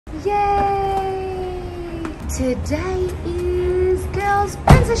Yay! Today is girls'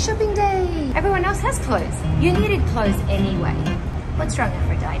 princess shopping day. Everyone else has clothes. You needed clothes anyway. What's wrong,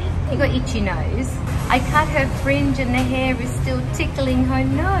 Aphrodite? You got itchy nose. I cut her fringe and the hair is still tickling her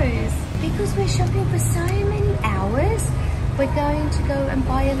nose. Because we're shopping for so many hours, we're going to go and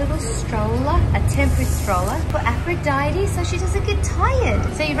buy a little stroller, a temporary stroller for Aphrodite so she doesn't get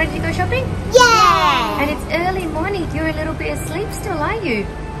tired. So you ready to go shopping? Yeah! And it's early morning. You're a little bit asleep still, aren't you?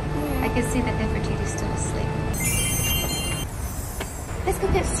 Yeah. I can see that Aphrodite's still asleep. Let's go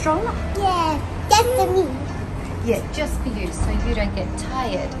get a stroller. Yeah, just for me. Yeah, just for you so you don't get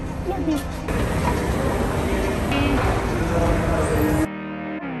tired.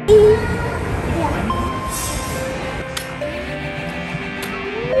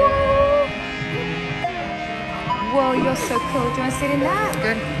 Whoa, you're so cool. Do you want to sit in that?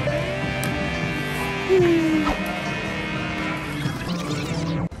 Good.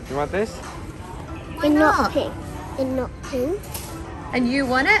 You want this? Why not? Pink. And not pink. And you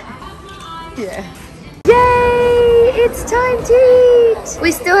want it? Yeah. Yay! It's time to eat!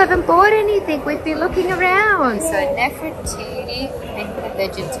 We still haven't bought anything. We've been looking around. So Nefertiti picked the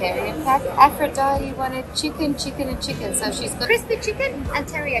vegetarian pack. Aphrodite wanted chicken, chicken, and chicken. So she's got crispy chicken and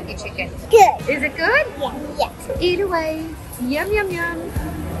teriyaki chicken. Good. Is it good? Yeah. Yeah. Eat away. Yum, yum, yum.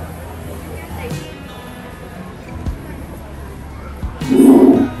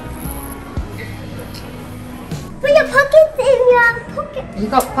 Put your pockets in your pocket. You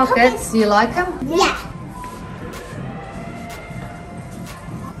got pockets. You like them? Yeah.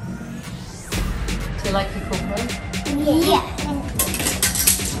 Do you like your cool clothes? Yeah.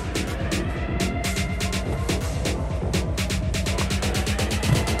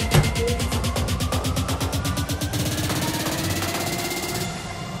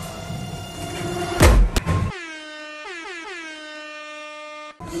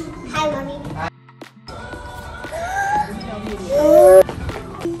 Hi, Mommy.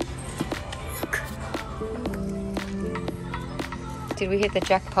 Did we hit the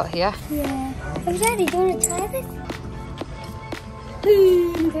jackpot here? Yeah. Oh, Daddy, do you want to try this? Do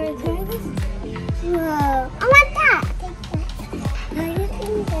you want to try this? Whoa. I want that. No, you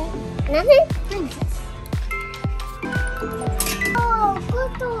didn't get nothing? Oh,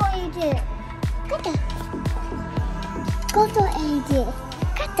 good idea. Kata. Good idea.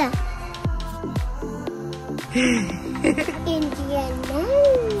 Kata. Indian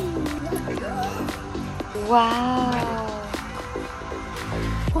name. Wow.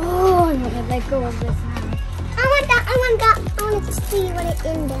 Oh, I'm gonna let go of this now. I want that, I want that. I want to see what it's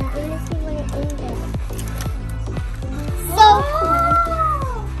in there. I want to see what it's in there. So cool.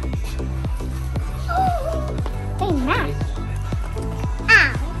 Very nice.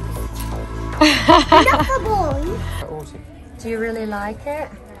 Ow. Look the boy. Awesome. Do you really like it?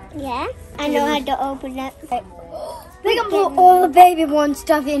 Yeah, I know how to open it. We can put all the baby one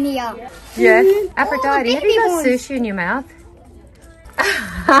stuff in here. Yeah. Aphrodite, have you got sushi in your mouth?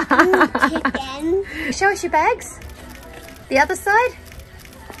 Chicken. Show us your bags. The other side?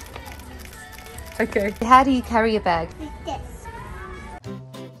 Okay. How do you carry your bag? Like this.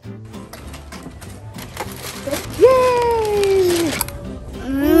 Yay!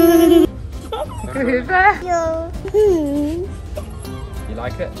 Hoover. Yo. You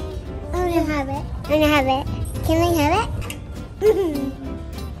like it? I want to have it. I want to have it. Can I have it?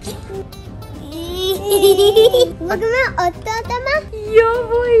 Look at my otama. Yo,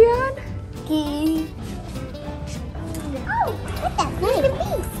 boyan. Okay. Oh, what that? Look at the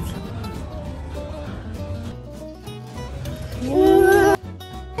beast.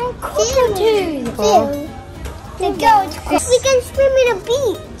 The goat. We can swim in a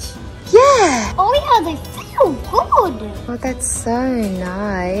beach. Yeah. Oh yeah, they feel good. Oh, that's so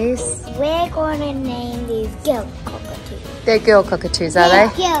nice. We're gonna name these goat cockatoos. They're girl cockatoos, are they?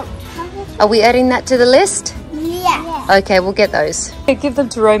 Goat. Are we adding that to the list? Yeah. Okay, we'll get those. Give them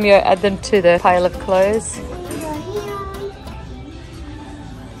to Romeo, add them to the pile of clothes.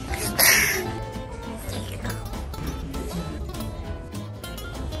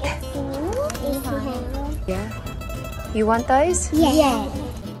 Yeah. You want those? Yeah.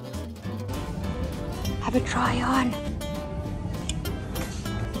 Have a try on.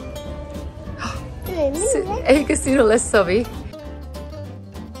 Eikä sinulle sovi.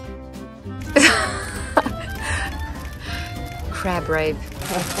 Crab rape.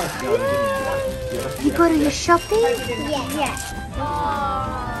 You go to your shopping? Yeah.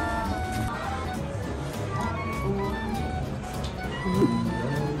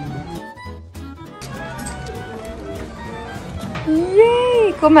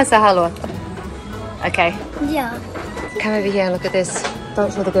 Yay! Kumman sä haluat? Okay. Yeah. Come over here and look at this.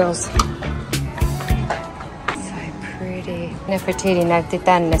 Don't show the girls. So pretty. Nefertiti näytti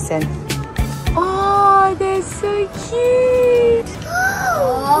tänne sen. Oh, they're so cute.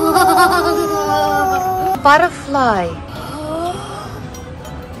 Butterfly.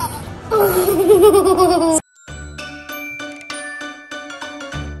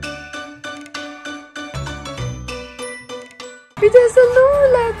 There's a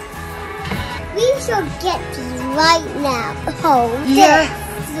luulet. We should get these right now. Oh, Yeah.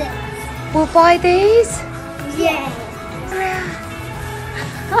 We'll buy these. Yeah.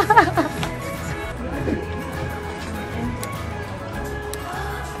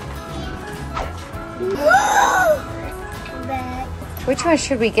 Which one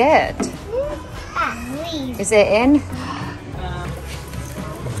should we get? Please. Is it in?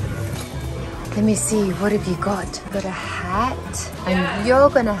 Let me see, what have you got? Got a hat, and you're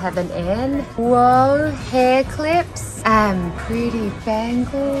gonna have an N. Whoa, hair clips, pretty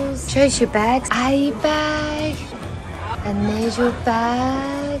bangles. Shows your bags. A bag, and there's your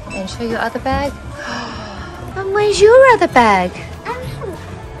bag, and show your other bag. And where's your other bag?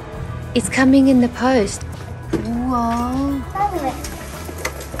 It's coming in the post. Whoa.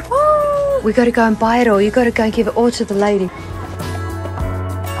 Oh, we gotta go and buy it all. You gotta go and give it all to the lady.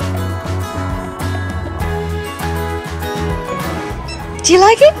 Do you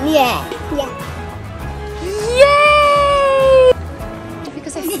like it? Yeah. Yeah. Yay!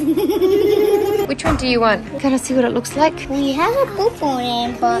 Because which one do you want? Can I see what it looks like? We have a poop on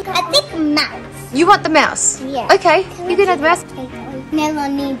it, but I think mouse. You want the mouse? Yeah. Okay, you can have the mouse.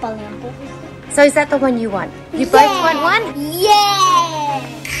 Melanie balloon. So is that the one you want? You both want one? Yeah.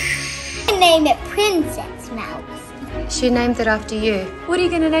 I name it Princess Mouse. She named it after you. What are you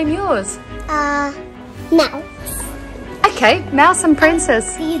going to name yours? Mouse. Okay, Mouse and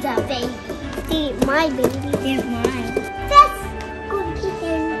Princess. He's a baby. See, my baby is mine. Let's go keep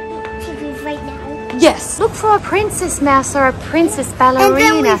him TV right now. Yes. Look for a princess mouse or a princess And ballerina.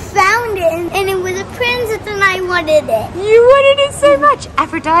 then we found it, and it was a princess, and I wanted it. You wanted it so much.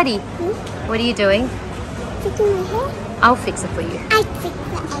 Aphrodite, what are you doing? Fixing my hair? I'll fix it for you. I fix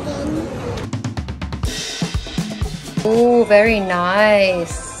that again. Oh, very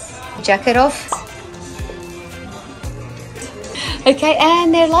nice. Jacket off. Okay,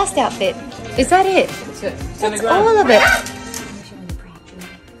 and their last outfit. Is that it? That's it. That's all of it.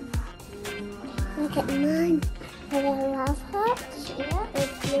 Look at mine. I love her. Yeah,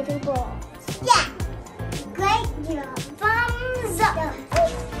 it's little balls. Yeah. Great job. Thumbs up.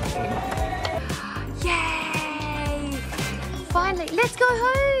 Yay! Finally, let's go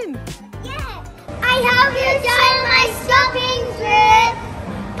home. Yeah. I hope you enjoyed my shopping trip.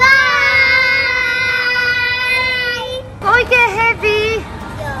 Bye. Oh, get heavy.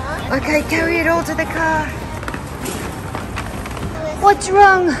 Yeah. Okay, carry it all to the car. What's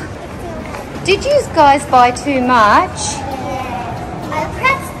wrong? Did you guys buy too much? I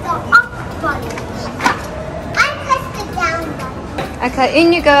pressed the up button. I pressed the down button. Okay,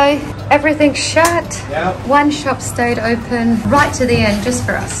 in you go. Everything's shut. Yeah. One shop stayed open right to the end just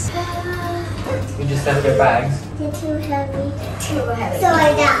for us. You just have your bags. They're too heavy. Too heavy. So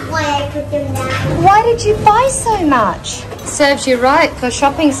that's why I put them down. Why did you buy so much? Serves you right for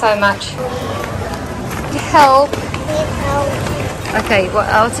shopping so much. Help. Okay, well,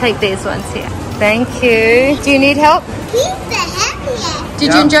 I'll take these ones here. Thank you. Do you need help? He's the heaviest.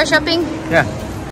 Did you enjoy shopping? Yeah.